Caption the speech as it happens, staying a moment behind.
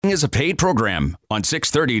Is a paid program on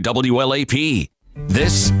 630 WLAP.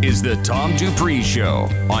 This is the Tom Dupree Show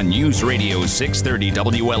on News Radio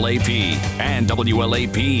 630 WLAP and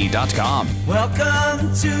WLAP.com.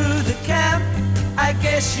 Welcome to the camp. I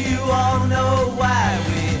guess you all know why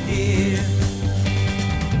we're here.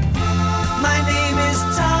 My name is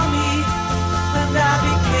Tommy, and I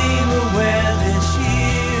became aware this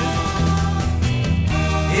year.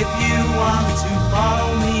 If you want to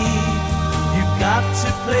follow me, you've got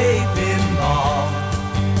to play pinball.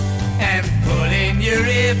 And put in your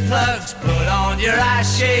earplugs, put on your eye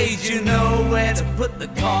shades, you know where to put the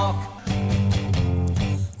cork.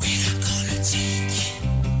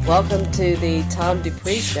 Welcome to the Tom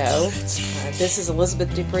Dupree Show. This is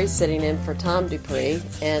Elizabeth Dupree sitting in for Tom Dupree.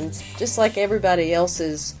 And just like everybody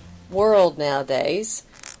else's world nowadays,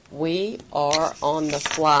 we are on the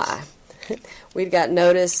fly. We got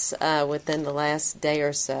notice within the last day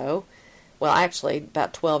or so, well, actually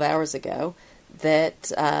about 12 hours ago,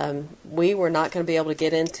 that we were not going to be able to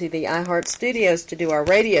get into the iHeart studios to do our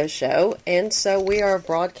radio show. And so we are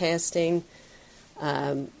broadcasting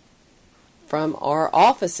from our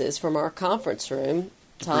offices, from our conference room.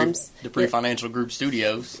 Tom's Dupree Financial Group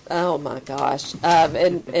Studios. Oh my gosh!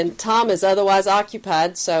 And Tom is otherwise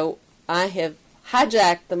occupied, so I have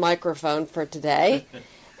hijacked the microphone for today,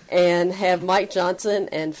 and have Mike Johnson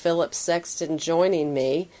and Philip Sexton joining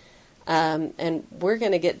me, and we're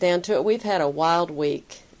going to get down to it. We've had a wild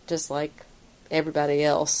week, just like everybody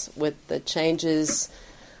else, with the changes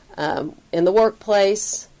in the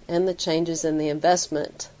workplace and the changes in the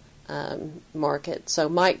investment market. So,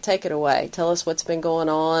 Mike, take it away. Tell us what's been going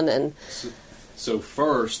on. And so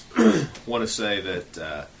first, want to say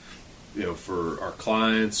that for our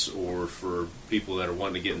clients or for people that are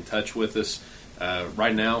wanting to get in touch with us,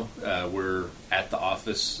 right now we're at the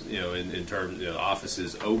office. In terms, the office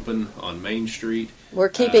is open on Main Street. We're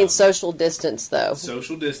keeping social distance, though.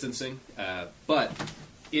 Social distancing, but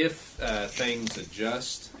if things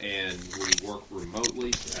adjust and we work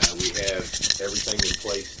remotely, we have everything in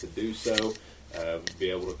place to do so. Be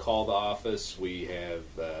able to call the office. We have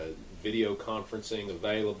video conferencing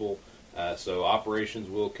available, so operations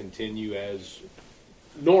will continue as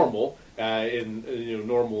normal.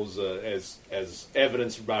 Normal is, as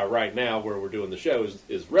evidenced by right now, where we're doing the show,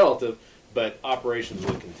 is relative, but operations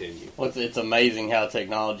will continue. Well, it's amazing how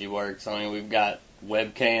technology works. I mean, we've got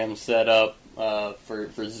webcams set up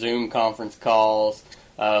for Zoom conference calls.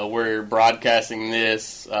 We're broadcasting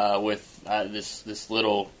this with this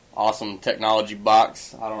little awesome technology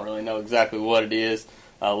box. I don't really know exactly what it is.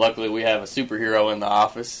 Luckily, we have a superhero in the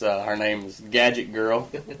office. Her name is Gadget Girl.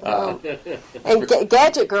 And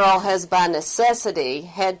Gadget Girl has, by necessity,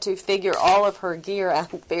 had to figure all of her gear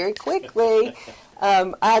out very quickly.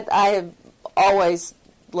 I have always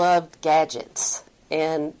loved gadgets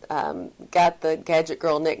and got the Gadget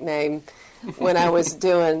Girl nickname when I was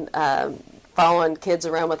doing following kids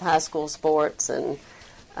around with high school sports. And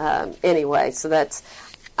anyway, so that's...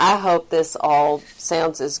 I hope this all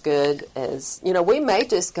sounds as good as, we may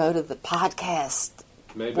just go to the podcast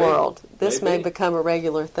world. This may become a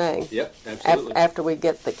regular thing. Yep, absolutely. After we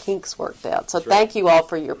get the kinks worked out. So thank you all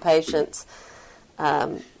for your patience.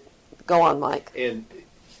 Go on, Mike. And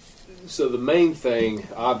so the main thing,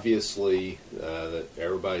 obviously, that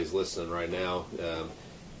everybody's listening right now,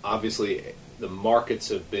 obviously the markets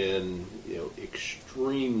have been,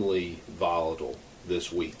 extremely volatile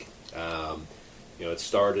this week. It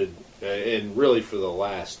started, and really for the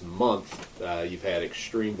last month, you've had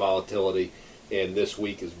extreme volatility, and this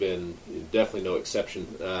week has been definitely no exception.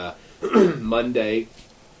 Monday,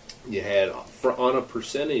 you had, on a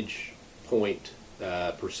percentage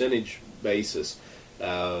basis,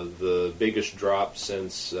 the biggest drop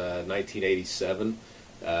since 1987,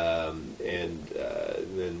 and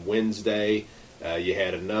then Wednesday, you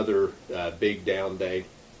had another big down day,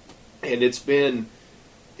 and it's been...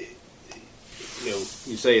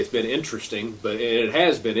 you say it's been interesting, but it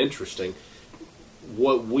has been interesting.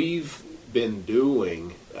 What we've been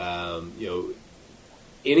doing,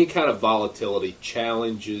 any kind of volatility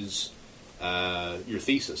challenges your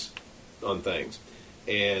thesis on things.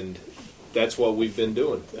 And that's what we've been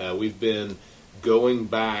doing. We've been going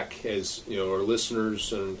back, as our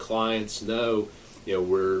listeners and clients know,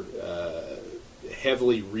 we're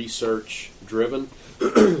heavily research driven.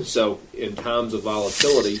 So in times of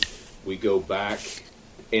volatility, we go back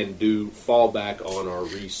and fall back on our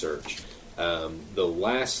research. The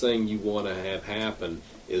last thing you want to have happen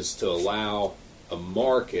is to allow a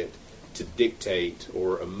market to dictate,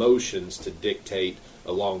 or emotions to dictate,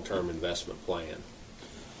 a long-term investment plan.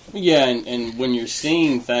 Yeah, and when you're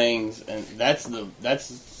seeing things, and that's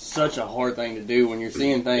such a hard thing to do when you're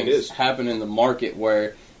seeing things happen in the market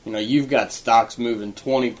where, you've got stocks moving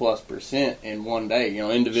 20+% in one day.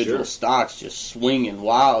 Individual stocks just swinging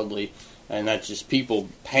wildly, and that's just people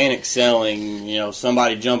panic selling.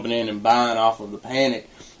 Somebody jumping in and buying off of the panic.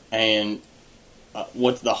 And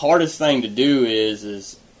what's the hardest thing to do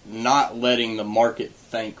is not letting the market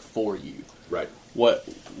think for you. Right.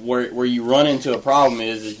 Where you run into a problem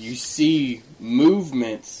is you see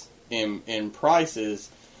movements in prices,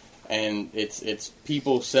 and it's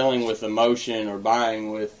people selling with emotion or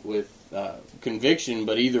buying with conviction.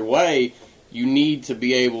 But either way, you need to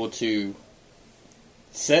be able to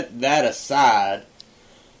set that aside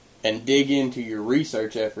and dig into your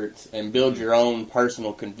research efforts and build your own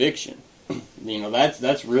personal conviction.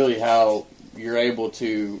 That's really how you're able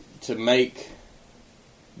to make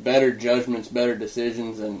better judgments, better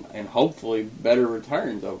decisions, and hopefully better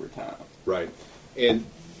returns over time. Right. And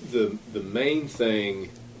the main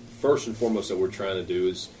thing, first and foremost, that we're trying to do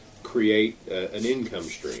is create an income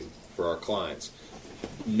stream for our clients,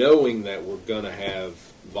 knowing that we're going to have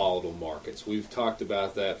volatile markets. We've talked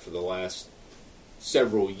about that for the last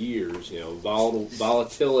several years.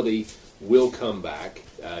 Volatility will come back.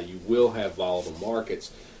 You will have volatile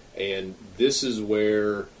markets. And this is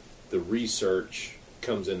where the research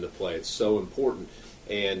comes into play. It's so important.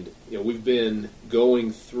 And we've been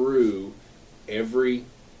going through every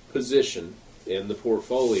position in the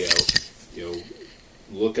portfolio,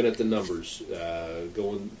 looking at the numbers,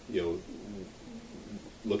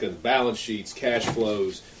 looking at the balance sheets, cash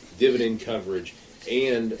flows, dividend coverage,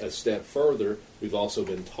 and a step further, we've also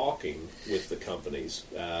been talking with the companies,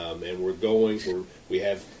 and we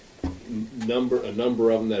have a number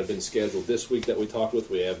of them that have been scheduled this week that we talked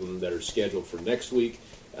with. We have them that are scheduled for next week.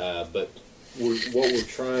 But what we're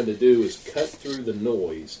trying to do is cut through the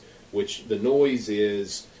noise, which the noise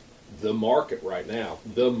is the market right now.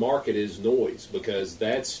 The market is noise because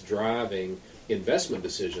that's driving investment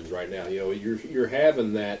decisions right now. You're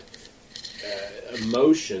having that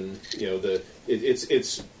emotion.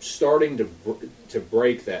 It's starting to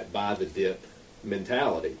break that buy the dip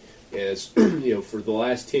mentality. As for the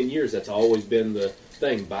last 10 years, that's always been the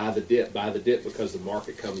thing: buy the dip, because the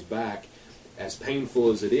market comes back. As painful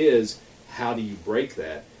as it is, how do you break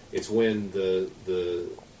that? It's when the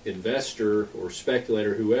investor or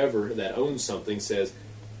speculator, whoever that owns something, says,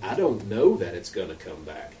 "I don't know that it's going to come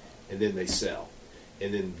back," and then they sell,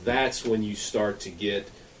 and then that's when you start to get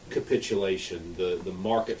capitulation, the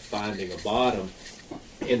market finding a bottom,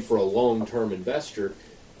 and for a long-term investor,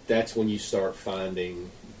 that's when you start finding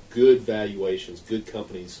good valuations, good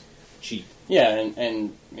companies, cheap. Yeah,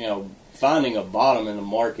 and finding a bottom in the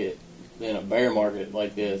market, in a bear market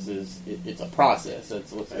like this, it's a process.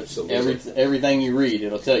 It's Absolutely. Everything you read,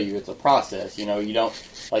 it'll tell you it's a process. You don't,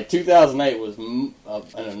 like 2008 was an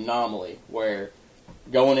anomaly where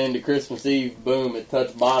going into Christmas Eve, boom, it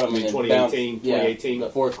touched bottom and it 2018, the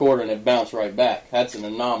fourth quarter, and it bounced right back. That's an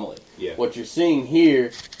anomaly. Yeah. What you're seeing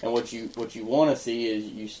here, and what you want to see is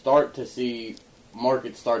you start to see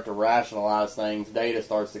markets start to rationalize things, data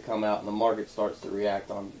starts to come out, and the market starts to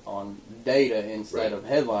react on data instead of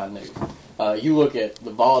headline news. You look at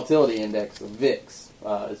the volatility index, the VIX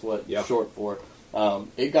is what it's short for.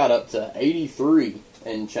 It got up to 83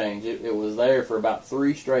 and change. It was there for about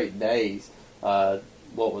 3 straight days.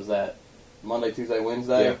 What was that? Monday, Tuesday,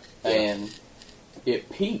 Wednesday? Yeah. And it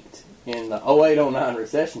peaked in the 08-09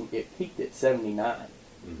 recession. It peaked at 79.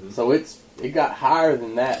 Mm-hmm. So it got higher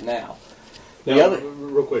than that now.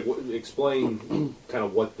 Real quick, explain kind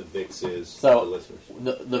of what the VIX is for the listeners.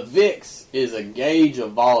 The VIX is a gauge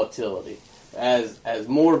of volatility. As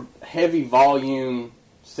more heavy volume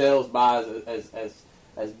sales buys,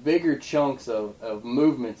 as bigger chunks of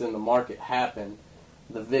movements in the market happen,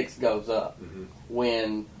 the VIX goes up. Mm-hmm.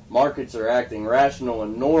 When markets are acting rational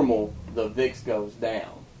and normal, the VIX goes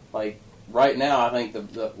down. Like right now, I think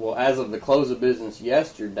as of the close of business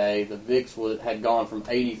yesterday, the VIX had gone from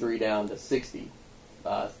 83 down to 63,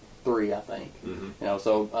 I think. Mm-hmm.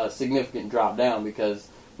 So a significant drop down because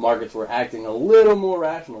markets were acting a little more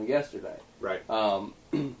rational yesterday. Right.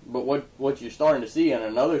 But what you're starting to see, and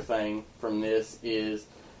another thing from this is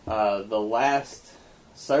the last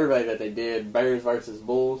survey that they did, Bears versus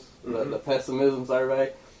Bulls, the pessimism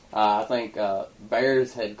survey. I think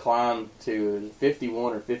Bears had climbed to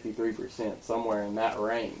 51 or 53%, somewhere in that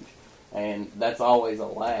range. And that's always a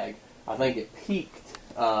lag. I think it peaked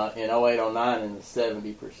in 08-09 in the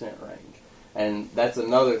 70% range. And that's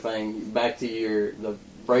another thing, back to the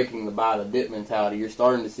breaking the buy the dip mentality. You're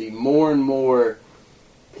starting to see more and more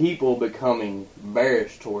people becoming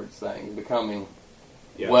bearish towards things, becoming,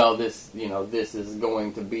 well, this is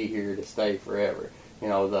going to be here to stay forever.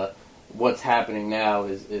 what's happening now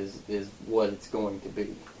is what it's going to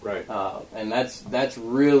be. Right. And that's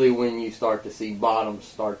really when you start to see bottoms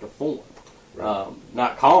start to form. Right.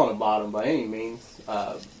 Not calling a bottom by any means,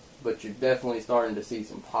 but you're definitely starting to see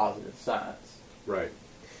some positive signs. Right.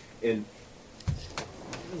 And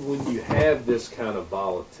when you have this kind of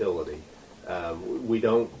volatility, we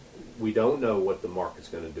don't know what the market's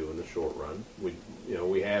going to do in the short run.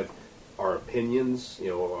 We have our opinions,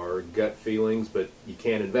 our gut feelings, but you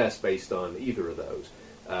can't invest based on either of those.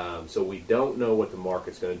 So we don't know what the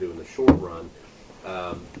market's going to do in the short run.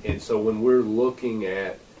 And so when we're looking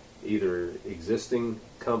at either existing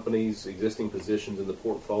companies, existing positions in the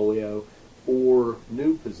portfolio, or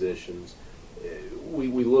new positions, we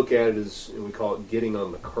look at it as, we call it getting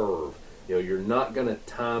on the curve. You're not going to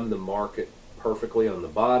time the market perfectly on the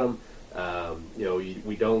bottom.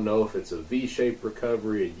 We don't know if it's a V-shaped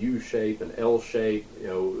recovery, a U-shape, an L-shape.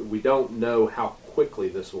 We don't know how quickly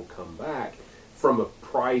this will come back from a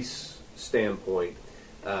price standpoint.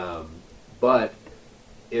 But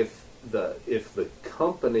if the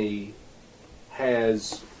company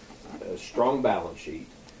has a strong balance sheet,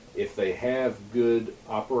 if they have good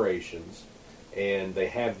operations, and they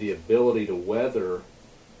have the ability to weather,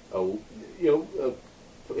 who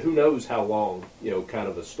knows how long, kind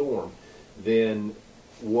of a storm, then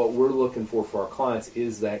what we're looking for our clients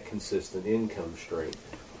is that consistent income stream.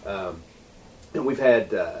 And we've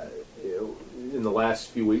had, in the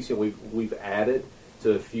last few weeks, we've added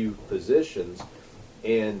to a few positions,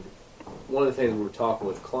 and one of the things we're talking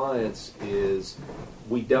with clients is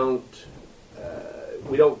we don't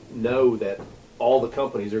know that all the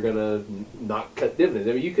companies are going to not cut dividends.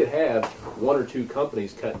 I mean, you could have one or two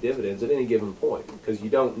companies cut dividends at any given point because you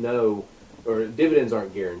don't know, or dividends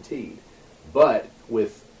aren't guaranteed. But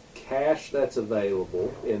with cash that's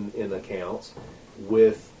available in accounts,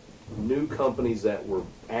 with new companies that we're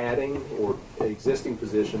adding or existing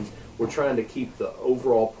positions, we're trying to keep the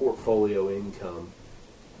overall portfolio income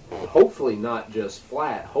hopefully not just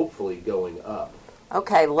flat, hopefully going up.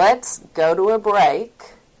 Okay, let's go to a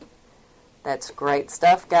break. That's great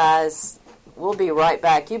stuff, guys. We'll be right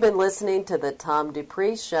back. You've been listening to the Tom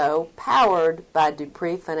Dupree Show, powered by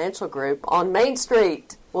Dupree Financial Group on Main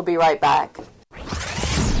Street. We'll be right back.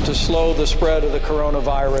 To slow the spread of the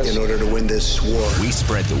coronavirus. In order to win this war, we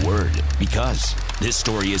spread the word because this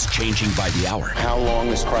story is changing by the hour. How long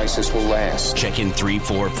this crisis will last. Check in 3,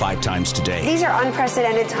 4, 5 times today. These are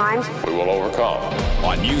unprecedented times. We will overcome.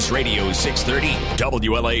 On News Radio 630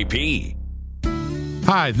 WLAP.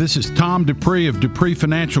 Hi, this is Tom Dupree of Dupree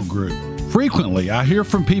Financial Group. Frequently, I hear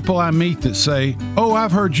from people I meet that say, "Oh,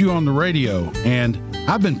 I've heard you on the radio, and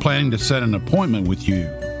I've been planning to set an appointment with you."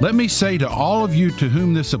 Let me say to all of you to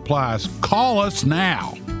whom this applies, call us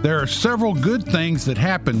now. There are several good things that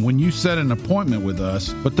happen when you set an appointment with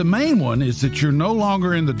us, but the main one is that you're no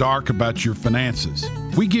longer in the dark about your finances.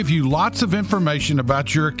 We give you lots of information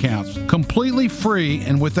about your accounts, completely free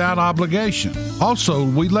and without obligation. Also,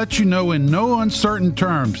 we let you know in no uncertain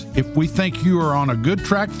terms if we think you are on a good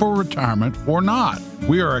track for retirement or not.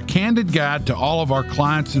 We are a candid guide to all of our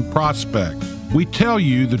clients and prospects. We tell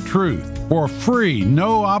you the truth. For a free,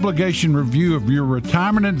 no-obligation review of your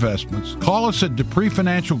retirement investments, call us at Dupree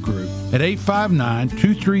Financial Group at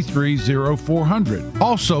 859-233-0400.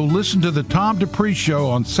 Also, listen to the Tom Dupree Show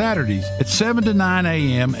on Saturdays at 7 to 9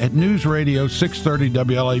 a.m. at News Radio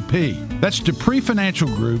 630 WLAP. That's Dupree Financial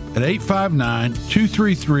Group at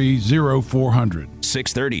 859-233-0400.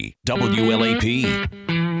 630 WLAP.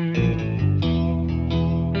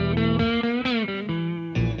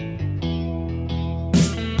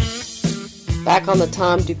 Back on the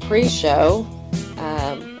Tom Dupree Show,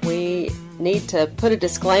 we need to put a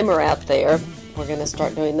disclaimer out there. We're going to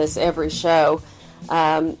start doing this every show.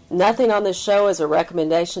 Nothing on this show is a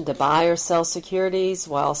recommendation to buy or sell securities.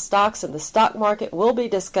 While stocks in the stock market will be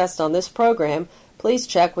discussed on this program, please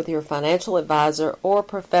check with your financial advisor or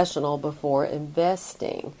professional before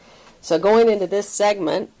investing. So going into this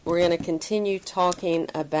segment, we're going to continue talking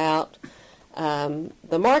about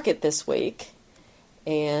the market this week.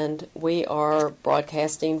 And we are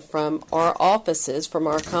broadcasting from our offices, from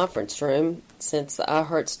our conference room, since the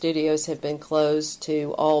iHeart studios have been closed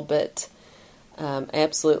to all but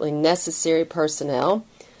absolutely necessary personnel.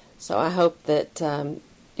 So I hope that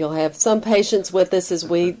you'll have some patience with us as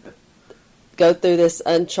we go through this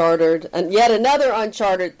uncharted, and yet another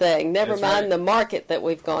uncharted thing. Never That's mind right. the market that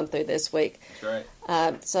we've gone through this week. That's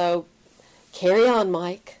right. So carry on,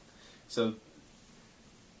 Mike. So,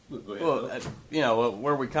 go ahead. Well,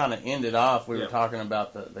 where we kind of ended off, we Yeah. were talking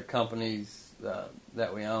about the companies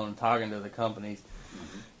that we own, talking to the companies.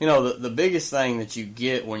 Mm-hmm. The biggest thing that you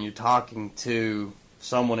get when you're talking to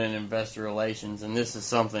someone in investor relations, and this is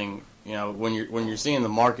something, when you're seeing the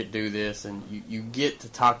market do this, and you get to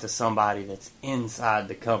talk to somebody that's inside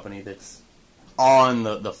the company, that's on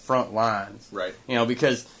the front lines, right?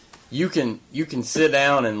 Because you can sit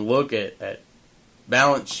down and look at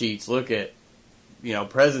balance sheets, look at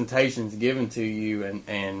presentations given to you,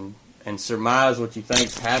 and surmise what you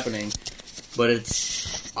think's happening, but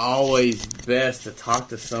it's always best to talk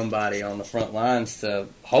to somebody on the front lines to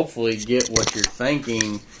hopefully get what you're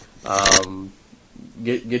thinking,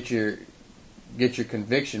 get your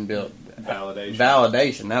conviction built.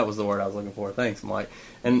 Validation. That was the word I was looking for. Thanks, Mike.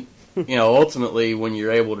 And ultimately, when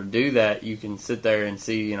you're able to do that, you can sit there and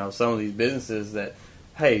see some of these businesses that,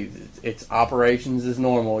 hey, it's operations is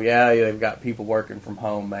normal. Yeah, they've got people working from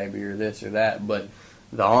home maybe, or this or that, but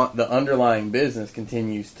the underlying business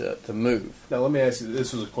continues to move. Now, let me ask you,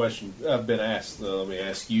 this was a question I've been asked, let me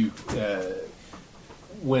ask you,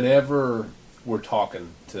 whenever we're talking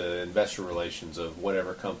to investor relations of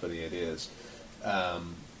whatever company it is,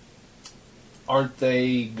 aren't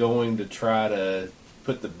they going to try to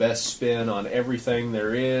put the best spin on everything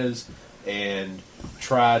there is and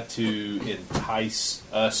try to entice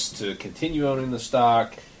us to continue owning the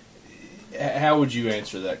stock? How would you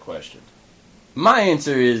answer that question? My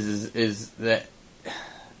answer is that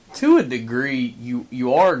to a degree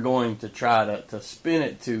you are going to try to spin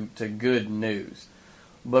it to good news,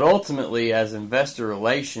 but ultimately as investor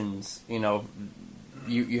relations,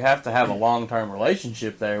 you have to have a long-term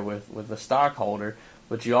relationship there with the stockholder,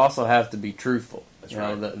 but you also have to be truthful. That's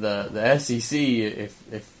right. The SEC,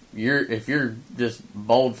 if you're just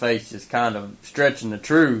bold-faced, just kind of stretching the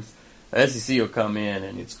truth, the SEC will come in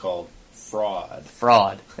and it's called fraud.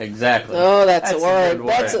 Fraud, exactly. Oh, that's a word.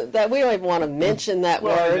 That we don't even want to mention that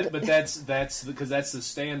word. But that's because that's the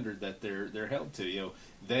standard that they're held to.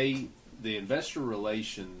 The investor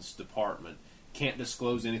relations department can't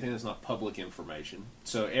disclose anything that's not public information.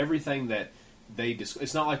 So everything that they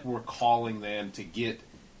it's not like we're calling them to get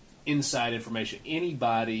inside information.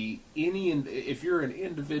 If you're an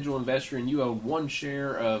individual investor and you own one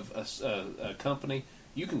share of a company,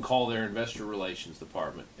 you can call their investor relations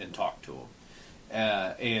department and talk to them.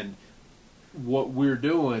 And what we're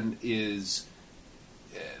doing is,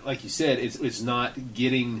 like you said, it's not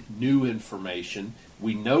getting new information.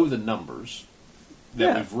 We know the numbers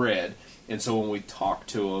that we've read, and so when we talk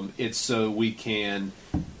to them, it's so we can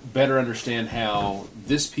better understand how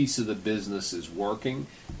this piece of the business is working,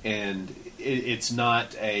 and it's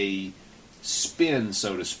not a spin,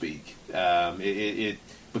 so to speak.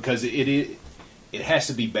 Because it has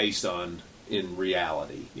to be based on in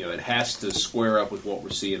reality. It has to square up with what we're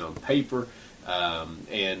seeing on paper,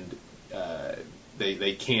 and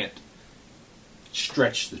they can't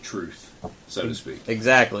stretch the truth, so to speak.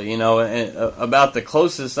 Exactly. And about the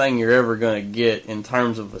closest thing you're ever going to get in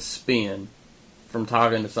terms of a spin from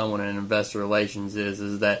talking to someone in investor relations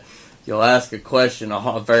is that you'll ask a question,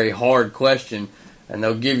 a very hard question, and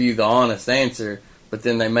they'll give you the honest answer, but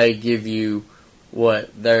then they may give you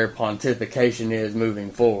what their pontification is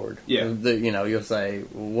moving forward. Yeah. You'll say,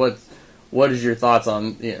 what is your thoughts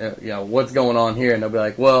on, what's going on here? And they'll be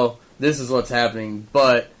like, well, this is what's happening,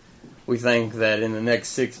 but we think that in the next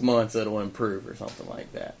 6 months it'll improve or something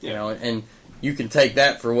like that. Yeah. And you can take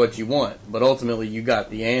that for what you want, but ultimately you got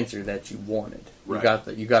the answer that you wanted. Right.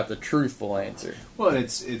 You got the truthful answer. Well,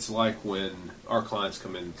 it's like when our clients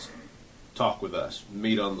come in, talk with us,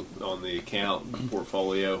 meet on the account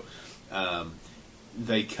portfolio.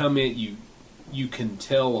 They come in. You can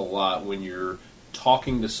tell a lot when you're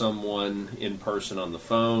talking to someone in person on the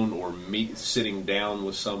phone or sitting down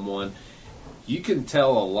with someone. You can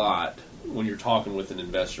tell a lot when you're talking with an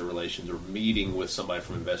investor relations or meeting with somebody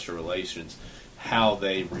from investor relations how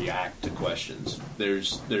they react to questions.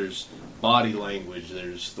 There's body language.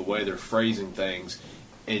 There's the way they're phrasing things,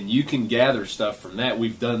 and you can gather stuff from that.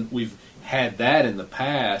 We've had that in the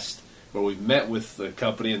past where we've met with the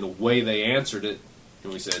company and the way they answered it,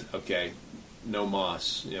 and we said, okay, no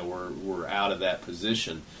mas. We're out of that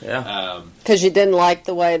position. Yeah. Because you didn't like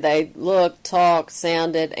the way they looked, talked,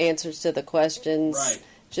 sounded, answers to the questions. Right.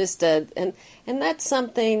 And that's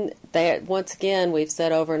something that, once again, we've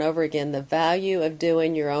said over and over again, the value of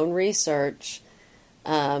doing your own research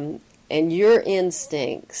and your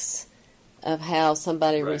instincts of how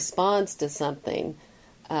somebody responds to something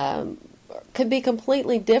could be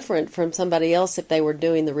completely different from somebody else if they were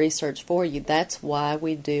doing the research for you. That's why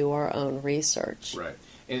we do our own research. Right.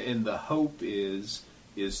 And the hope is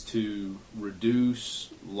to reduce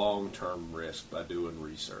long-term risk by doing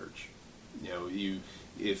research.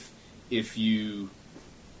 If you're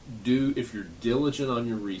diligent on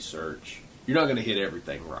your research, you're not going to hit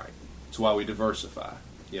everything right. It's why we diversify.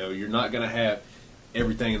 You're not going to have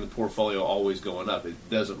everything in the portfolio always going up. It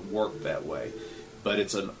doesn't work that way. But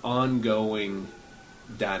it's an ongoing,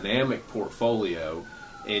 dynamic portfolio,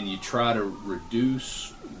 and you try to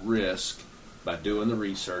reduce risk by doing the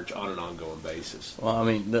research on an ongoing basis. Well, I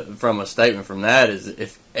mean, from a statement from that is,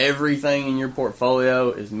 if everything in your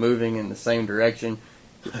portfolio is moving in the same direction,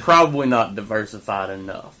 you're probably not diversified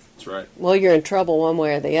enough. That's right. Well, you're in trouble one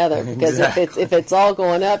way or the other, because Exactly. if it's all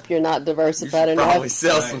going up, you're not diversified you should enough. probably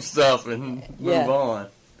sell some stuff and move on.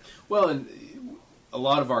 Well, and a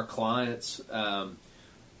lot of our clients,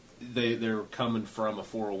 they're coming from a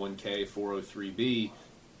 401k, 403b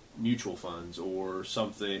mutual funds, or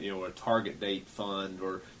something, a target date fund,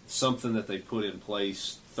 or something that they put in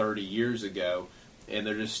place 30 years ago, and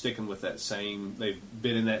they're just sticking with that same, they've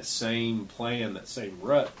been in that same plan, that same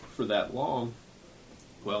rut for that long.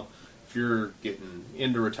 Well, if you're getting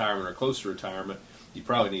into retirement or close to retirement, you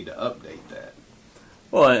probably need to update that.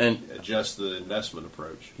 Well, and adjust the investment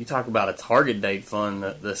approach. You talk about a target date fund.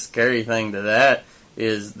 The scary thing to that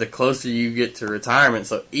is the closer you get to retirement.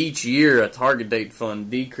 So each year, a target date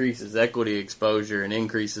fund decreases equity exposure and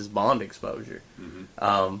increases bond exposure.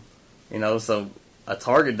 Mm-hmm. So a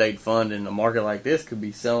target date fund in a market like this could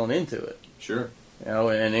be selling into it. Sure.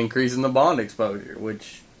 And increasing the bond exposure,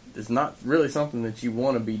 which is not really something that you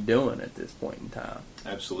want to be doing at this point in time.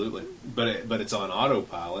 Absolutely. But it's on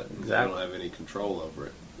autopilot. And Exactly. You don't have any control over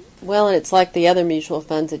it. Well, and it's like the other mutual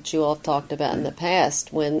funds that you all have talked about in the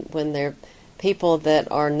past, when they're people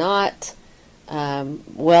that are not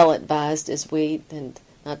well advised, as we, and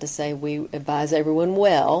not to say we advise everyone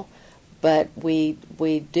well, but we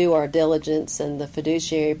do our diligence and the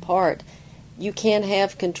fiduciary part. You can't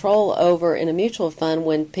have control over in a mutual fund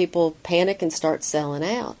when people panic and start selling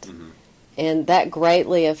out. Mm-hmm. And that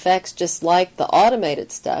greatly affects, just like the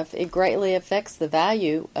automated stuff, it greatly affects the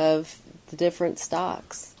value of the different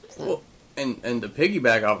stocks. So. Well, and to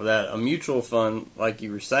piggyback off of that, a mutual fund, like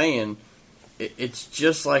you were saying, it's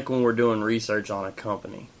just like when we're doing research on a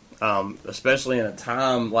company, especially in a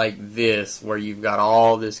time like this where you've got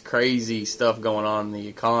all this crazy stuff going on in the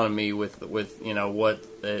economy with what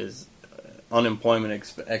is unemployment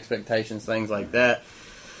expectations, things like that.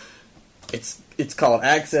 It's called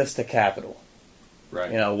access to capital.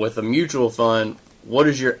 Right. With a mutual fund, what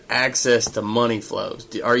is your access to money flows?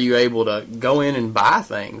 Are you able to go in and buy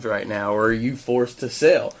things right now, or are you forced to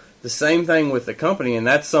sell? The same thing with the company, and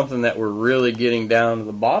that's something that we're really getting down to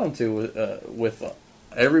the bottom to with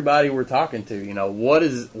everybody we're talking to. What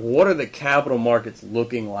are the capital markets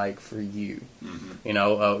looking like for you?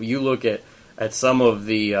 Mm-hmm. You look at some of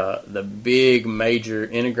the big major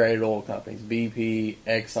integrated oil companies, BP,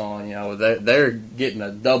 Exxon. They're getting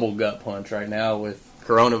a double gut punch right now with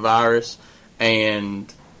coronavirus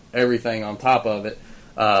and everything on top of it.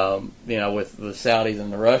 With the Saudis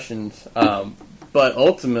and the Russians. But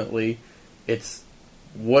ultimately, it's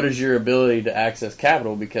what is your ability to access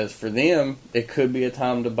capital? Because for them, it could be a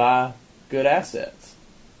time to buy good assets.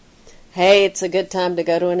 Hey, it's a good time to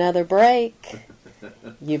go to another break.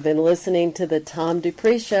 You've been listening to the Tom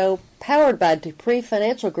Dupree Show, powered by Dupree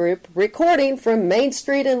Financial Group, recording from Main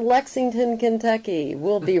Street in Lexington, Kentucky.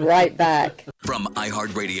 We'll be right back. From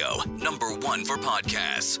iHeartRadio, #1 for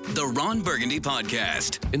podcasts, the Ron Burgundy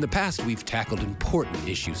Podcast. In the past, we've tackled important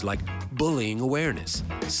issues like bullying awareness,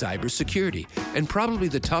 cybersecurity, and probably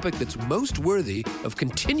the topic that's most worthy of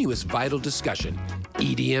continuous vital discussion,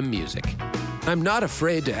 EDM music. I'm not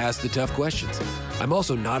afraid to ask the tough questions. I'm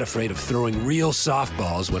also not afraid of throwing real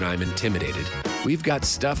softballs when I'm intimidated. We've got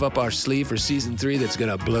stuff up our sleeve for Season 3 that's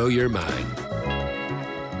going to blow your mind.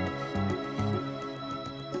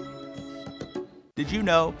 Did you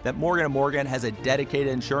know that Morgan & Morgan has a dedicated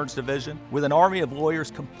insurance division with an army of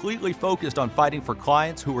lawyers completely focused on fighting for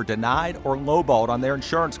clients who were denied or lowballed on their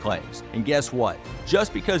insurance claims? And guess what?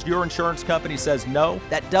 Just because your insurance company says no,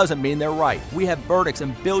 that doesn't mean they're right. We have verdicts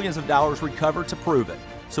and billions of dollars recovered to prove it.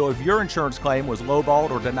 So if your insurance claim was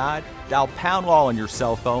lowballed or denied, dial Pound Law on your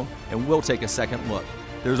cell phone and we'll take a second look.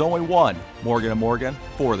 There's only one Morgan & Morgan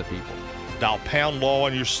for the people. Dial Pound Law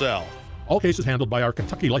on your cell. All cases handled by our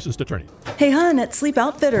Kentucky licensed attorney. Hey, hon, at Sleep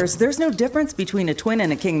Outfitters, there's no difference between a twin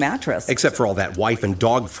and a king mattress. Except for all that wife and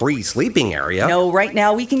dog-free sleeping area. No, right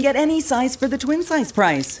now we can get any size for the twin size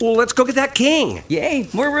price. Well, let's go get that king. Yay,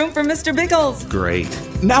 more room for Mr. Biggles. Great.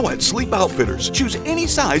 Now at Sleep Outfitters, choose any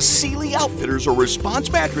size Sealy Outfitters or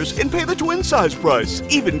Response mattress and pay the twin size price.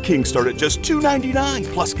 Even King start at just $299.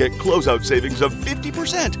 Plus get closeout savings of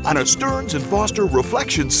 50% on a Stearns & Foster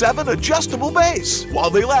Reflection 7 adjustable base.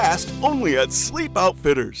 While they last, only at Sleep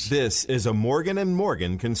Outfitters. This is a Morgan &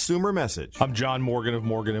 Morgan consumer message. I'm John Morgan of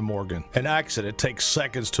Morgan & Morgan. An accident takes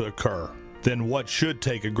seconds to occur. Then what should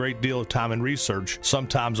take a great deal of time and research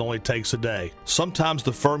sometimes only takes a day. Sometimes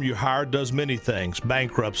the firm you hire does many things: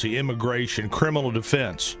 bankruptcy, immigration, criminal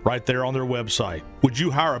defense, right there on their website. Would you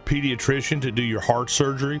hire a pediatrician to do your heart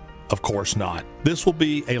surgery? Of course not. This will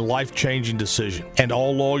be a life-changing decision, and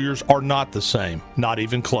all lawyers are not the same, not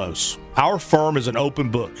even close. Our firm is an open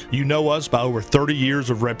book. You know us by over 30 years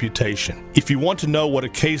of reputation. If you want to know what a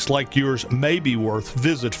case like yours may be worth,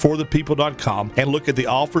 visit forthepeople.com and look at the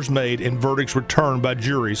offers made and verdicts returned by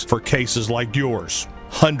juries for cases like yours.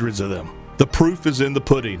 Hundreds of them. The proof is in the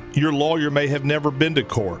pudding. Your lawyer may have never been to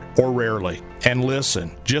court, or rarely. And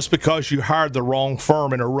listen, just because you hired the wrong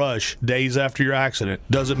firm in a rush days after your accident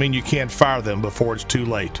doesn't mean you can't fire them before it's too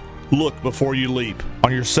late. Look before you leap.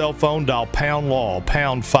 On your cell phone, dial pound law,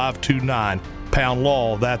 pound 529. Pound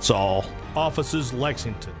law, that's all. Offices,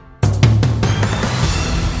 Lexington.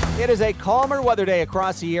 It is a calmer weather day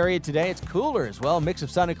across the area today. It's cooler as well. Mix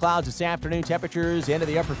of sun and clouds this afternoon. Temperatures into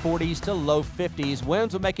the upper 40s to low 50s.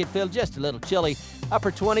 Winds will make it feel just a little chilly.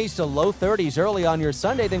 Upper 20s to low 30s early on your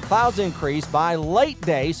Sunday. Then clouds increase. By late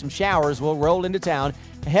day, some showers will roll into town.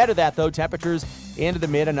 Ahead of that, though, temperatures into the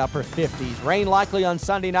mid and upper 50s. Rain likely on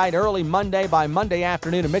Sunday night, early Monday. By Monday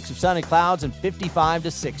afternoon, a mix of sun and clouds and 55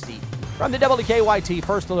 to 60. From the WKYT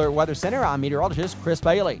First Alert Weather Center, I'm meteorologist Chris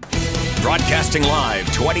Bailey. Broadcasting live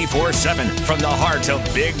 24/7 from the heart of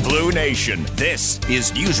Big Blue Nation. This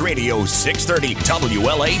is News Radio 630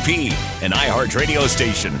 WLAP, an iHeart radio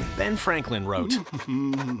station. Ben Franklin wrote,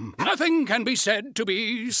 Nothing can be said to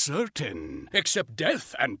be certain, except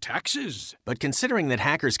death and taxes. But considering that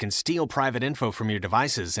hackers can steal private info from your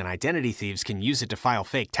devices and identity thieves can use it to file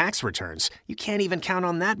fake tax returns, you can't even count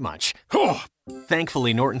on that much.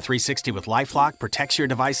 Thankfully, Norton 360 with LifeLock protects your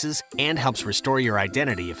devices and helps restore your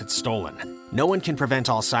identity if it's stolen. No one can prevent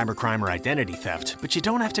all cybercrime or identity theft, but you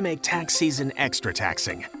don't have to make tax season extra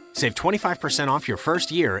taxing. Save 25% off your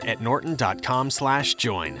first year at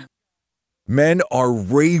norton.com/join. Men are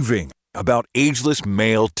raving about Ageless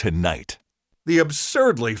Male Tonight, the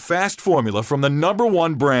absurdly fast formula from the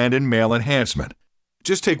 #1 brand in male enhancement.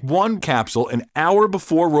 Just take one capsule an hour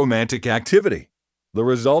before romantic activity. The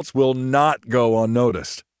results will not go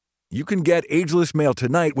unnoticed. You can get Ageless Male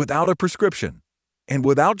Tonight without a prescription and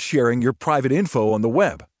without sharing your private info on the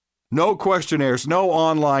web. No questionnaires, no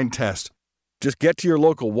online test. Just get to your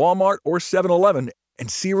local Walmart or 7-Eleven and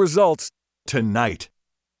see results tonight.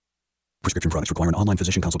 Prescription products require an online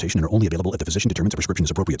physician consultation and are only available if the physician determines a prescription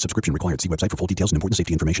is appropriate. Subscription required. See website for full details and important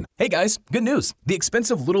safety information. Hey guys, good news. The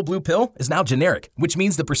expensive Little Blue pill is now generic, which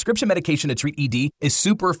means the prescription medication to treat ED is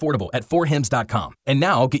super affordable at 4hims.com. And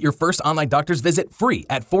now get your first online doctor's visit free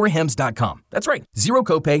at 4hims.com. That's right. Zero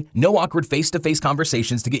copay, no awkward face-to-face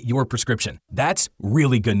conversations to get your prescription. That's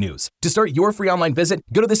really good news. To start your free online visit,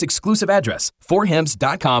 go to this exclusive address,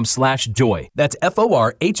 4hims.com/joy. That's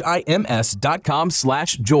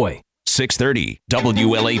FORHIMS.com/joy. 630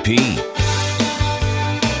 WLAP.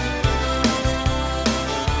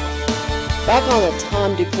 Back on the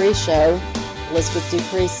Tom Dupree Show, Elizabeth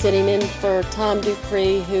Dupree sitting in for Tom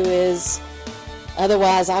Dupree, who is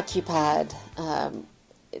otherwise occupied.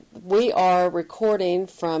 We are recording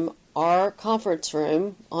from our conference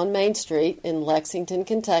room on Main Street in Lexington,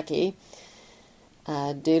 Kentucky,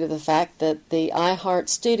 due to the fact that the iHeart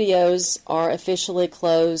studios are officially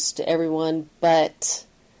closed to everyone but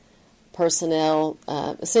personnel,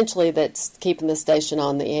 essentially, that's keeping the station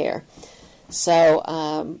on the air. So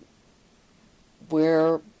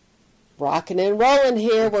we're rocking and rolling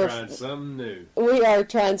here. We're trying something new. We are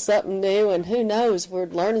trying something new, and who knows, we're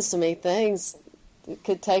learning so many things. It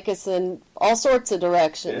could take us in all sorts of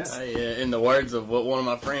directions. Yeah. In the words of what one of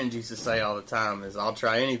my friends used to say all the time is, I'll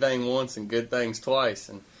try anything once and good things twice.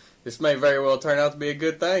 And this may very well turn out to be a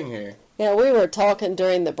good thing here. Yeah, we were talking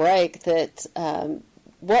during the break that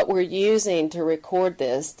what we're using to record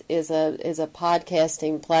this is a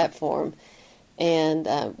podcasting platform, and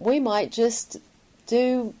we might just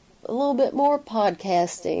do a little bit more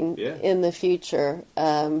podcasting in the future.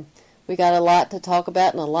 We got a lot to talk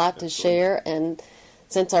about and a lot to share, and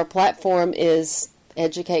since our platform is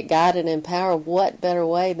educate, guide, and empower, what better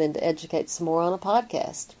way than to educate some more on a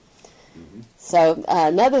podcast? Mm-hmm. So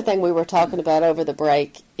another thing we were talking about over the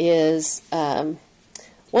break is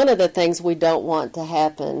one of the things we don't want to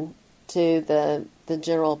happen to the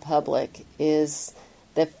general public is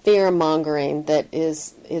the fear mongering that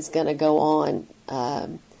is going to go on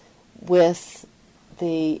with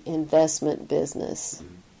the investment business.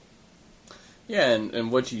 Yeah,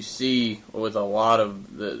 and what you see with a lot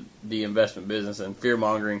of the investment business and fear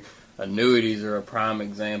mongering, annuities are a prime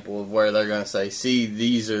example of where they're going to say, see,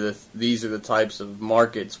 these are the types of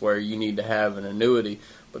markets where you need to have an annuity.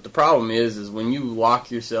 But the problem is when you lock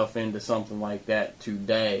yourself into something like that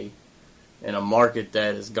today in a market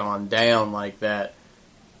that has gone down like that,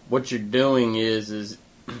 what you're doing is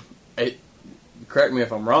correct me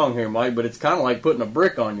if I'm wrong here, Mike, but it's kind of like putting a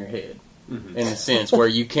brick on your head in a sense where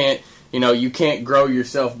you can't grow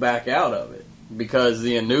yourself back out of it because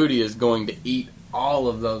the annuity is going to eat all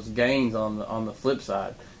of those gains on the flip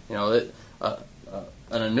side. An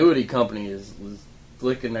annuity company is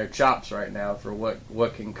licking their chops right now for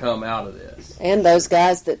what can come out of this. And those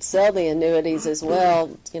guys that sell the annuities as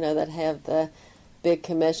well, that have the big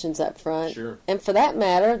commissions up front. Sure. And for that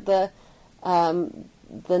matter, the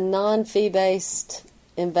non-fee-based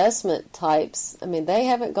investment types, they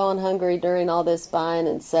haven't gone hungry during all this buying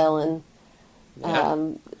and selling. Yeah.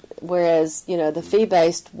 Whereas, the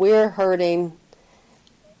fee-based, we're hurting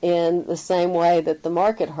in the same way that the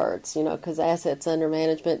market hurts, because assets under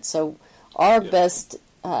management. So our best,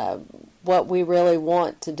 what we really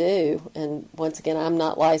want to do, and once again, I'm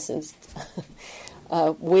not licensed.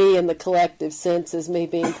 We in the collective sense is me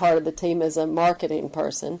being part of the team as a marketing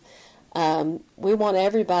person. We want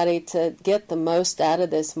everybody to get the most out of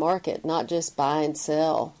this market, not just buy and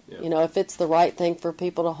sell. Yeah. If it's the right thing for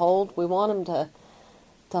people to hold, we want them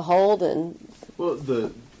to hold. And well,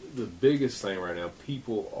 the biggest thing right now,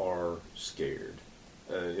 people are scared.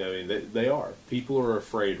 They are. People are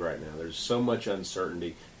afraid right now. There's so much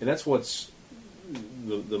uncertainty, and that's what's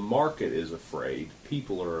the market is afraid.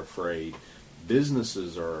 People are afraid.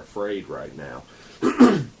 Businesses are afraid right now.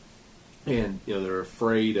 And they're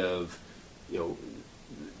afraid of,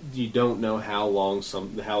 you don't know how long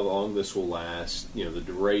this will last. The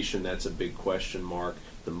duration, that's a big question mark.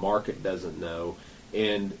 The market doesn't know,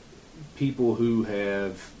 and people who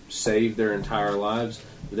have saved their entire lives,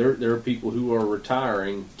 there are people who are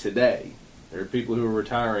retiring today. There are people who are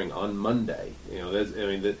retiring on Monday.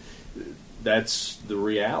 That's the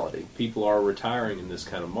reality. People are retiring in this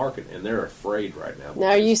kind of market, and they're afraid right now. Now,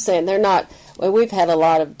 are you saying they're not? Well, we've had a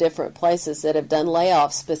lot of different places that have done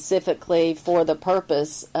layoffs specifically for the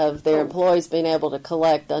purpose of their employees being able to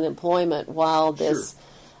collect unemployment while this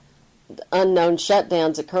unknown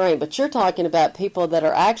shutdown's occurring. But you're talking about people that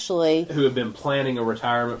are actually who have been planning a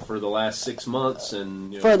retirement for the last 6 months,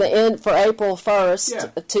 and for April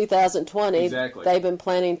 1st, 2020. Exactly. They've been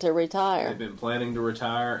planning to retire. They've been planning to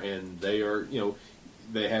retire, and they are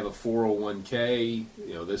they have a 401k.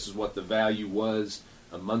 This is what the value was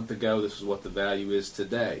a month ago. This is what the value is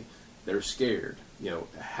today. They're scared.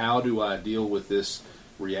 How do I deal with this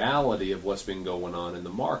reality of what's been going on in the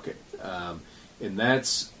market? And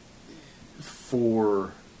that's,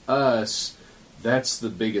 for us, that's the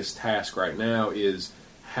biggest task right now, is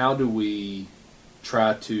how do we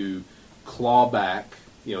try to claw back,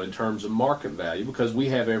 in terms of market value, because we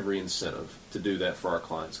have every incentive to do that for our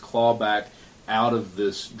clients, claw back out of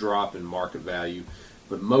this drop in market value,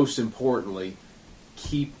 but most importantly,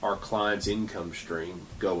 keep our clients' income stream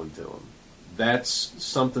going to them. That's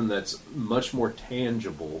something that's much more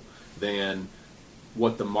tangible than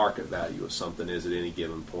what the market value of something is at any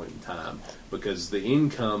given point in time, because the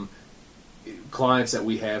income clients that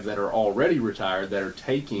we have that are already retired, that are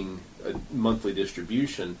taking a monthly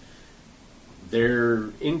distribution,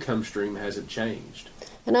 their income stream hasn't changed.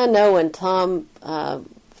 And I know when Tom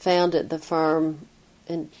founded the firm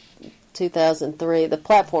in 2003, the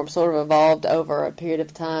platform sort of evolved over a period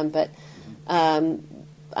of time, but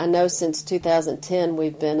I know since 2010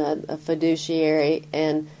 we've been a fiduciary,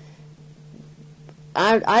 and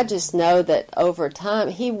I just know that over time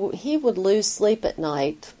he would lose sleep at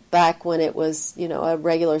night back when it was a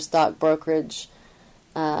regular stock brokerage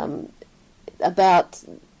about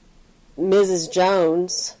Mrs.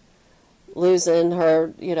 Jones losing her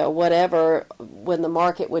whatever when the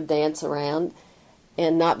market would dance around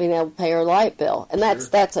and not being able to pay her light bill. And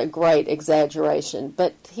that's a great exaggeration,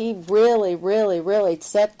 but he really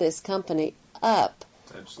set this company up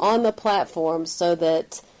on the platform so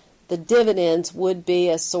that the dividends would be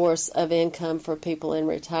a source of income for people in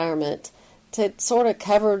retirement to sort of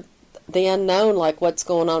cover the unknown, like what's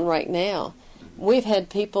going on right now. We've had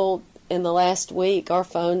people in the last week, our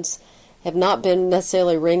phones have not been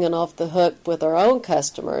necessarily ringing off the hook with our own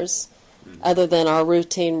customers, other than our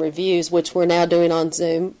routine reviews, which we're now doing on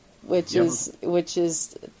Zoom, which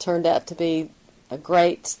is turned out to be a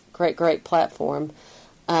great platform.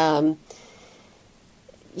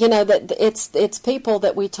 that it's people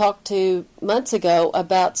that we talked to months ago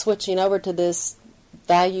about switching over to this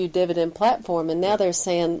value dividend platform, and now they're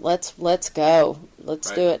saying let's go,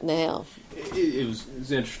 let's do it now. It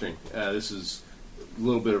was interesting. This is a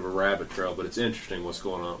little bit of a rabbit trail, but it's interesting what's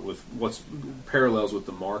going on with what's parallels with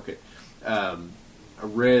the market. I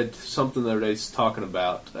read something the other day talking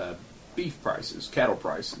about beef prices, cattle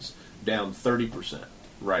prices, down 30%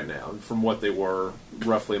 right now from what they were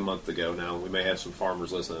roughly a month ago. Now, we may have some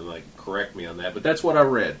farmers listening that might correct me on that, but that's what I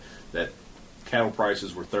read, that cattle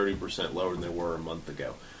prices were 30% lower than they were a month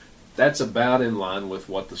ago. That's about in line with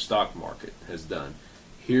what the stock market has done.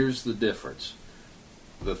 Here's the difference.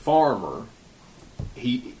 The farmer,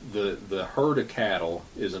 the herd of cattle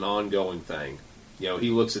is an ongoing thing. He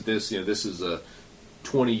looks at this, this is a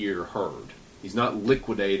 20-year herd. He's not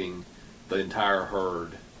liquidating the entire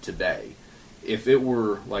herd today. If it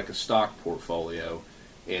were like a stock portfolio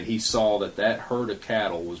and he saw that herd of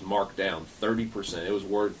cattle was marked down 30%, it was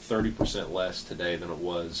worth 30% less today than it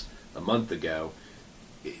was a month ago,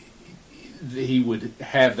 he would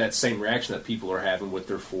have that same reaction that people are having with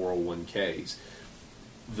their 401ks.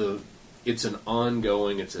 It's an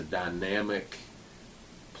ongoing, it's a dynamic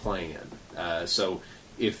plan. So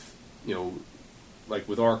if, like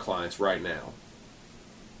with our clients right now,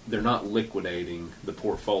 they're not liquidating the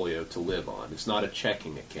portfolio to live on. It's not a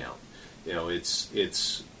checking account.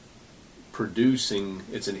 It's producing,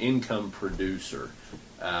 it's an income producer.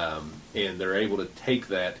 And they're able to take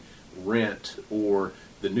that rent or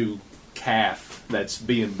the new calf that's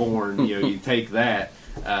being born, you take that,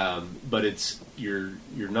 but you're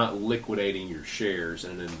not liquidating your shares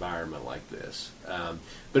in an environment like this.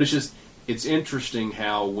 But it's interesting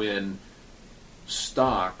how when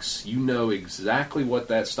stocks, you know exactly what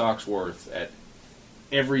that stock's worth at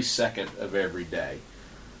every second of every day,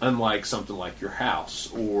 unlike something like your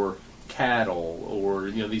house or cattle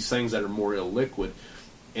or these things that are more illiquid.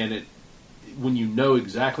 And when you know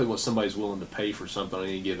exactly what somebody's willing to pay for something on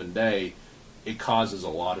any given day, it causes a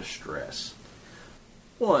lot of stress.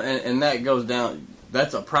 Well, and that goes down.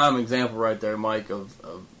 That's a prime example right there, Mike.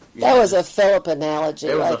 That was a Phillip analogy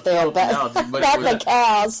right there about the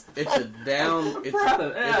cows. It's a down. It's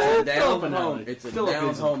a down home. It's a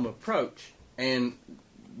down home approach, and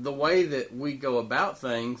the way that we go about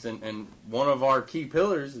things, and one of our key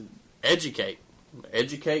pillars is educate,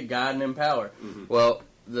 guide, and empower. Mm-hmm. Well,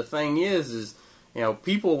 the thing is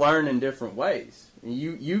people learn in different ways.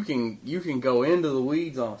 You can go into the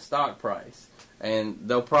weeds on a stock price, and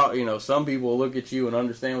they'll probably some people will look at you and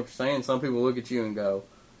understand what you're saying. Some people look at you and go,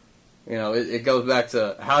 it goes back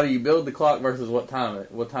to how do you build the clock versus what time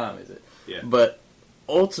is it? Yeah. But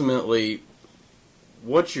ultimately,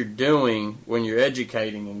 what you're doing when you're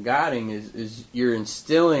educating and guiding is you're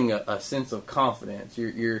instilling a sense of confidence.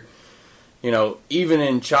 You're even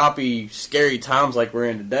in choppy, scary times like we're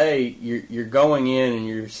in today, you're going in and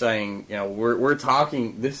you're saying, we're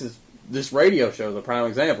talking. This radio show is a prime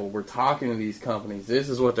example. We're talking to these companies. This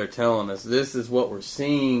is what they're telling us. This is what we're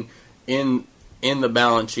seeing in the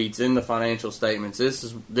balance sheets, in the financial statements. This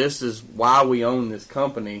is why we own this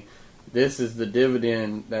company. This is the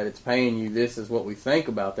dividend that it's paying you. This is what we think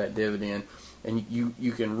about that dividend. And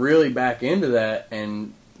you can really back into that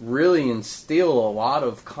and really instill a lot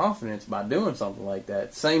of confidence by doing something like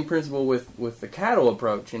that. Same principle with the cattle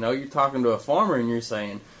approach. You're talking to a farmer and you're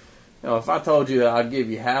saying, if I told you that I'd give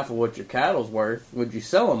you half of what your cattle's worth, would you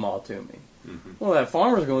sell them all to me? Mm-hmm. Well, that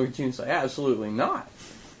farmer's going to look at you and say, absolutely not.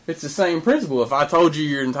 It's the same principle. If I told you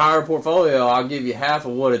your entire portfolio, I'll give you half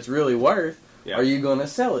of what it's really worth, are you going to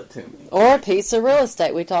sell it to me? Or a piece of real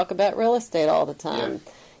estate. We talk about real estate all the time.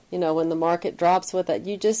 Yeah. When the market drops with it,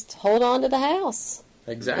 you just hold on to the house.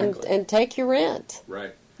 Exactly. And take your rent.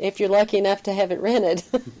 Right. If you're lucky enough to have it rented.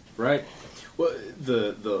 Right. Well,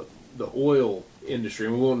 the oil industry,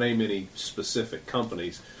 and we won't name any specific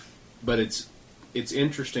companies, but it's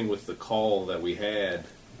interesting with the call that we had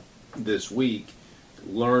this week,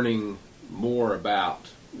 learning more about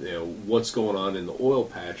what's going on in the oil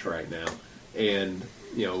patch right now, and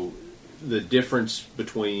the difference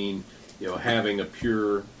between having a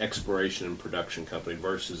pure exploration and production company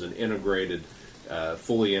versus an integrated,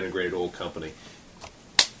 fully integrated oil company.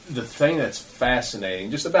 The thing that's fascinating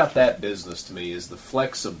just about that business to me is the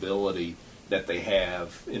flexibility that they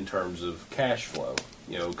have in terms of cash flow.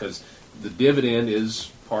 Because the dividend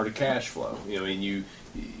is part of cash flow. And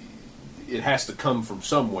it has to come from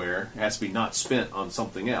somewhere. It has to be not spent on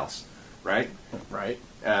something else, right? Right.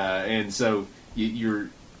 And so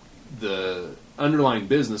the underlying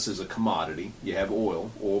business is a commodity. You have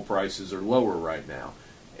oil. Oil prices are lower right now.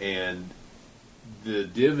 And the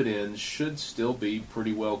dividends should still be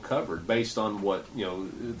pretty well covered based on what,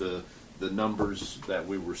 the numbers that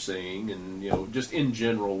we were seeing, and just in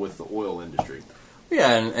general with the oil industry.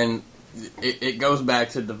 Yeah, and it goes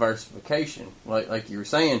back to diversification, like you were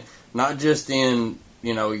saying, not just in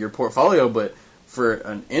your portfolio, but for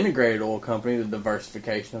an integrated oil company, the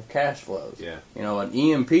diversification of cash flows. Yeah. An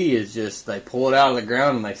E&P is just they pull it out of the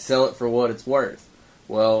ground and they sell it for what it's worth.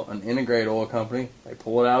 Well, an integrated oil company, they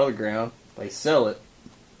pull it out of the ground, they sell it,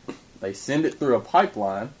 they send it through a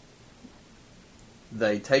pipeline,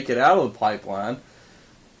 they take it out of the pipeline,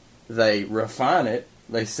 they refine it,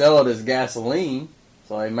 they sell it as gasoline,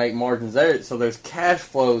 so they make margins there. So there's cash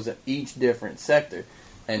flows in each different sector.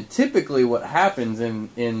 And typically what happens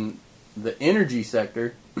in the energy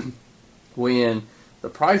sector, when the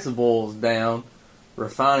price of oil is down,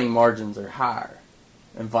 refining margins are higher,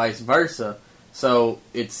 and vice versa. So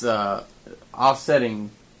it's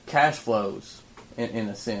offsetting cash flows in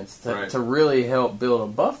a sense to really help build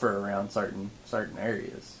a buffer around certain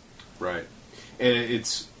areas. Right, and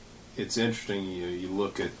it's interesting. You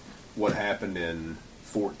look at what happened in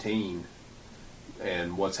 2014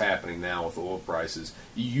 and what's happening now with oil prices.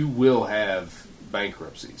 You will have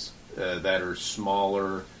bankruptcies that are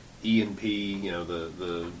smaller E&P,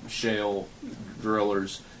 the shale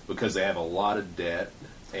drillers, because they have a lot of debt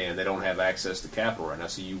and they don't have access to capital right now.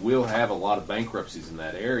 So you will have a lot of bankruptcies in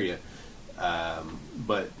that area.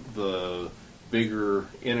 But the bigger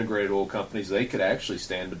integrated oil companies, they could actually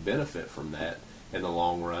stand to benefit from that in the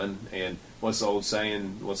long run. And what's the old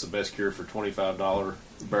saying, what's the best cure for $25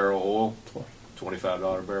 barrel oil?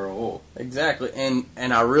 $25 barrel oil. Exactly. And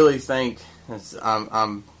I really think,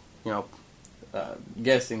 I'm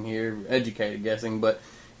guessing here, educated guessing, but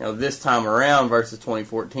this time around versus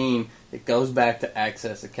 2014, it goes back to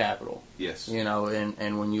access to capital. Yes.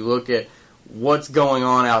 And when you look at what's going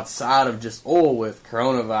on outside of just oil with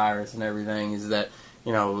coronavirus and everything, is that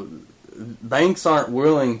banks aren't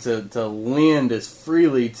willing to lend as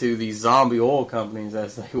freely to these zombie oil companies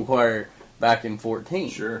as they were back in 2014.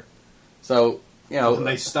 Sure. So and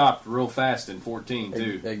they stopped real fast in 2014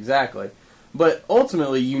 too. Exactly. But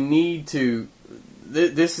ultimately, you need to.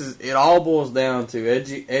 It all boils down to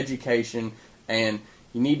education, and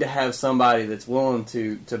you need to have somebody that's willing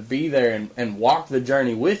to be there and walk the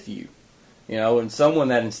journey with you, and someone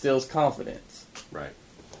that instills confidence. Right.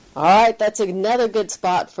 All right, that's another good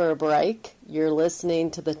spot for a break. You're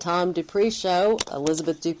listening to the Tom Dupree Show.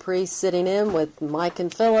 Elizabeth Dupree sitting in with Mike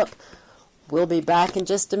and Philip. We'll be back in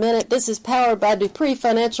just a minute. This is powered by Dupree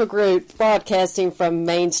Financial Group, broadcasting from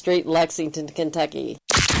Main Street, Lexington, Kentucky.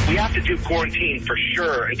 We have to do quarantine for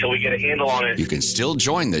sure until we get a handle on it. You can still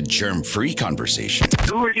join the germ-free conversation.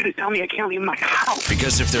 Who are you to tell me I can't leave my house?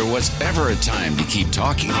 Because if there was ever a time to keep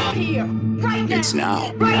talking, Here, right now. it's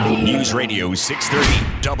now. Right here. News Radio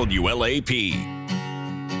 630 WLAP.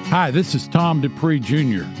 Hi, this is Tom Dupree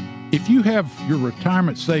Jr. If you have your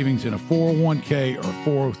retirement savings in a 401k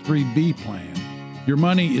or 403b plan, your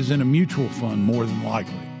money is in a mutual fund more than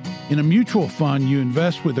likely. In a mutual fund, you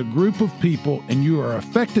invest with a group of people and you are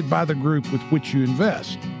affected by the group with which you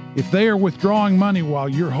invest. If they are withdrawing money while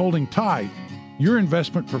you're holding tight, your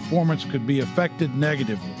investment performance could be affected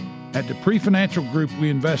negatively. At Dupree Financial Group, we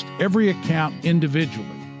invest every account individually.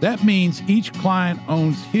 That means each client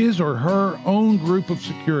owns his or her own group of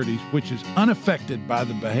securities, which is unaffected by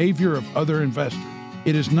the behavior of other investors.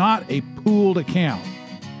 It is not a pooled account.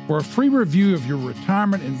 For a free review of your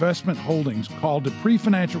retirement investment holdings, call Dupree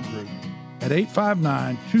Financial Group at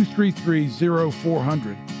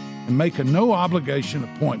 859-233-0400 and make a no-obligation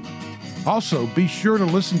appointment. Also, be sure to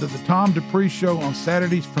listen to the Tom Dupree Show on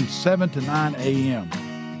Saturdays from 7 to 9 a.m.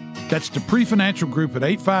 That's Dupree Financial Group at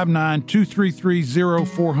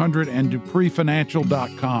 859-233-0400 and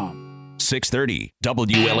DupreeFinancial.com. 630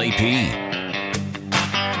 WLAP.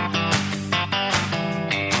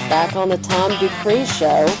 Back on the Tom Dupree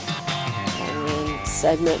Show, in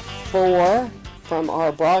segment 4 from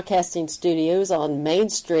our broadcasting studios on Main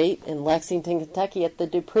Street in Lexington, Kentucky at the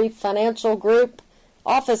Dupree Financial Group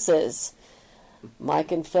offices.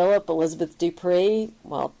 Mike and Philip, Elizabeth Dupree,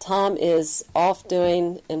 while Tom is off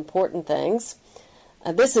doing important things.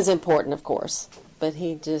 This is important, of course, but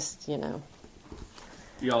he just, I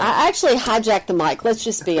actually hijacked the mic, let's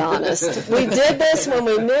just be honest. We did this when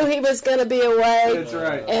we knew he was going to be away. That's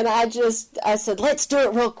right. And I said, let's do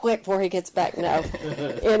it real quick before he gets back. No.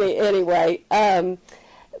 Anyway, at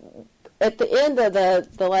the end of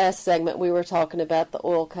the last segment, we were talking about the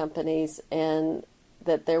oil companies and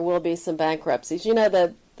that there will be some bankruptcies.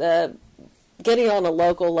 The getting on a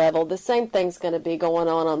local level, the same thing's going to be going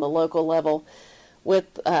on the local level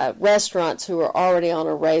with restaurants who are already on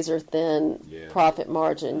a razor-thin profit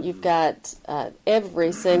margin. You've got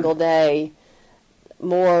every single day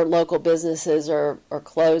more local businesses are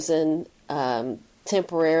closing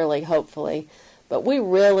temporarily, hopefully. But we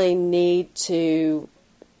really need to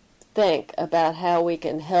think about how we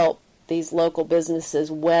can help these local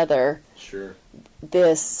businesses weather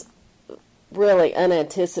this really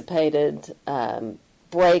unanticipated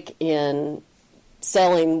break in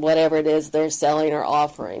selling whatever it is they're selling or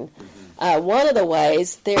offering. One of the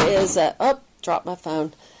ways there is dropped my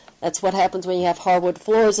phone. That's what happens when you have hardwood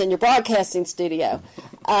floors in your broadcasting studio.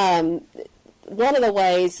 One of the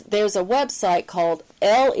ways, there's a website called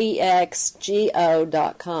lexgo.com.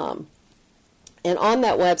 And on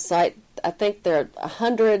that website, I think there are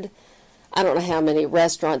 100, I don't know how many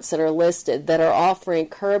restaurants that are listed that are offering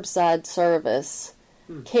curbside service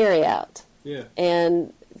carry out. Yeah.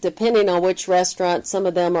 And depending on which restaurant, some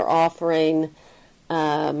of them are offering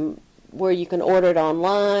where you can order it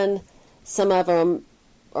online. Some of them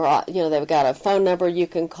are, they've got a phone number you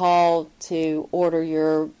can call to order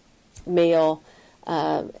your meal.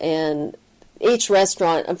 And each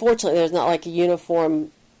restaurant, unfortunately, there's not like a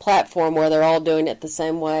uniform platform where they're all doing it the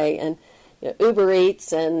same way. And Uber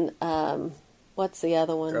Eats and what's the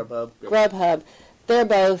other one? Grubhub. They're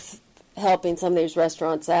both helping some of these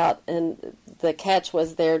restaurants out, and the catch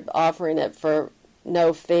was they're offering it for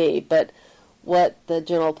no fee. But what the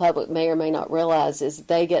general public may or may not realize is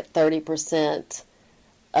they get 30%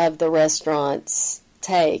 of the restaurant's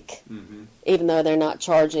take, even though they're not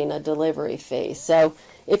charging a delivery fee. So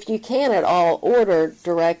if you can at all, order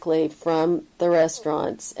directly from the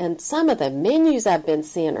restaurants. And some of the menus I've been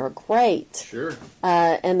seeing are great. Sure.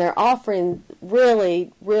 And they're offering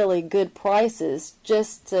really, really good prices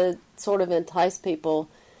just to sort of entice people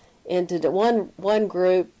into one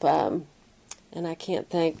group, and I can't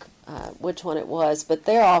think which one it was, but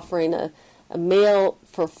they're offering a meal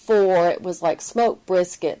for 4. It was like smoked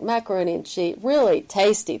brisket, macaroni and cheese, really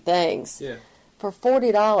tasty things. Yeah. For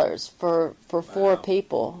 $40 for 4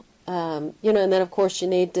 people. And then of course you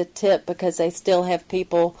need to tip because they still have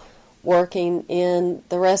people working in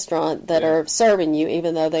the restaurant that are serving you,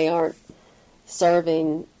 even though they aren't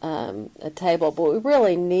serving a table. But we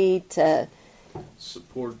really need to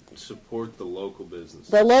support the local business.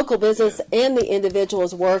 The local business and the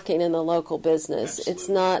individuals working in the local business.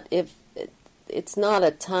 Absolutely. It's not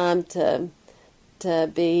a time to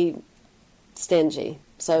be stingy,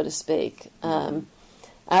 so to speak.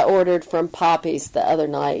 I ordered from Poppy's the other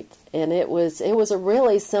night, and it was a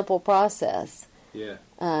really simple process. Yeah.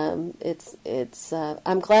 I'm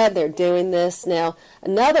glad they're doing this now.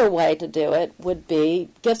 Another way to do it would be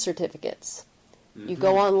gift certificates. You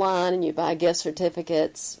go online and you buy gift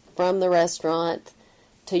certificates from the restaurant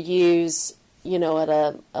to use, at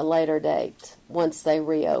a later date once they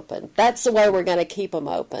reopen. That's the way we're going to keep them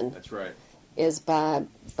open. That's right. Is by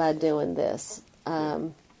doing this.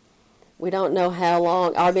 We don't know how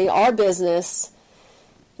long. I mean, our business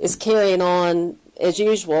is carrying on as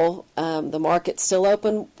usual. The market's still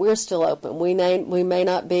open. We're still open. We may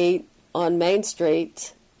not be on Main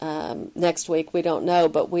Street next week. We don't know,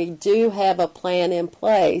 but we do have a plan in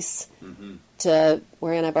place. We're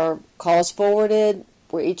going to have our calls forwarded.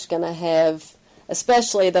 We're each going to have,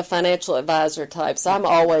 especially the financial advisor types. I'm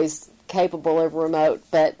always capable of remote,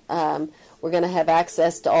 but we're going to have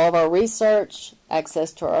access to all of our research,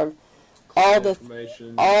 access to all the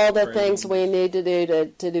things we need to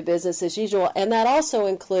do to do business as usual. And that also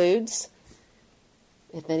includes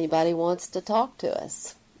if anybody wants to talk to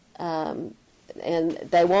us. And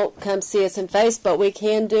they won't come see us in face, but we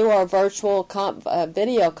can do our virtual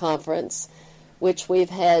video conference, which we've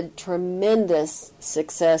had tremendous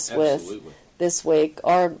success with this week.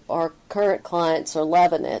 Our current clients are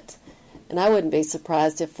loving it. And I wouldn't be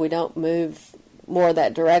surprised if we don't move more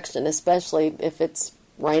that direction, especially if it's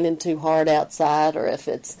raining too hard outside or if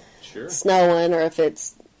it's snowing or if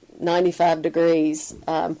it's 95 degrees.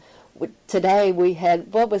 Today we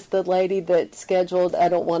had, what was the lady that scheduled, I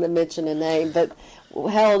don't want to mention a name, but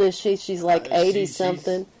how old is she? She's like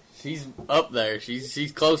 80-something. She's up there.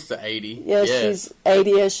 She's close to 80. Yeah, yes. She's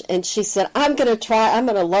 80-ish, and she said, I'm going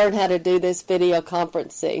to learn how to do this video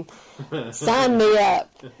conferencing. Sign me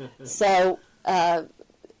up. So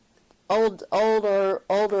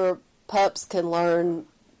older pups can learn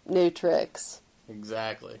new tricks.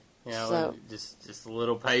 Exactly. So, just a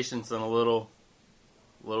little patience and a little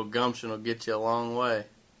gumption will get you a long way.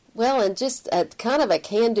 Well, and just kind of a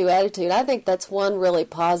can-do attitude. I think that's one really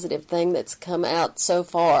positive thing that's come out so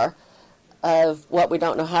far of what we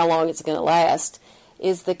don't know how long it's going to last,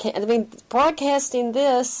 is broadcasting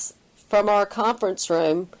this from our conference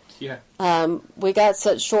room Yeah. We got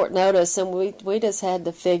such short notice, and we just had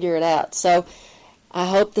to figure it out. So I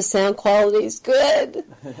hope the sound quality is good.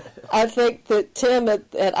 I think that Tim at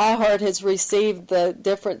iHeart has received the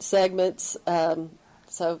different segments,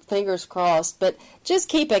 so fingers crossed. But just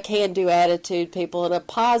keep a can-do attitude, people, and the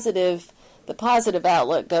positive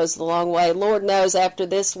outlook goes a long way. Lord knows after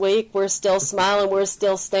this week, we're still smiling, we're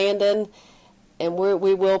still standing, and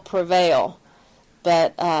we will prevail.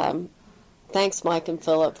 But thanks, Mike and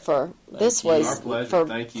Philip, for this week,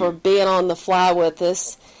 for being on the fly with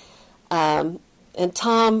us. And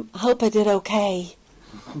Tom, I hope I did okay.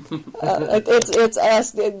 It's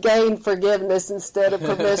asked gain forgiveness instead of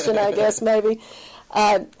permission, I guess, maybe.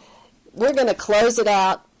 We're going to close it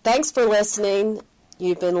out. Thanks for listening.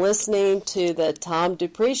 You've been listening to the Tom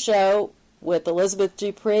Dupree Show with Elizabeth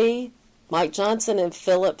Dupree, Mike Johnson, and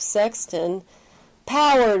Philip Sexton,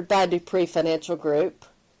 powered by Dupree Financial Group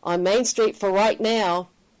on Main Street for right now.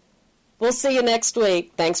 We'll see you next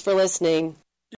week. Thanks for listening.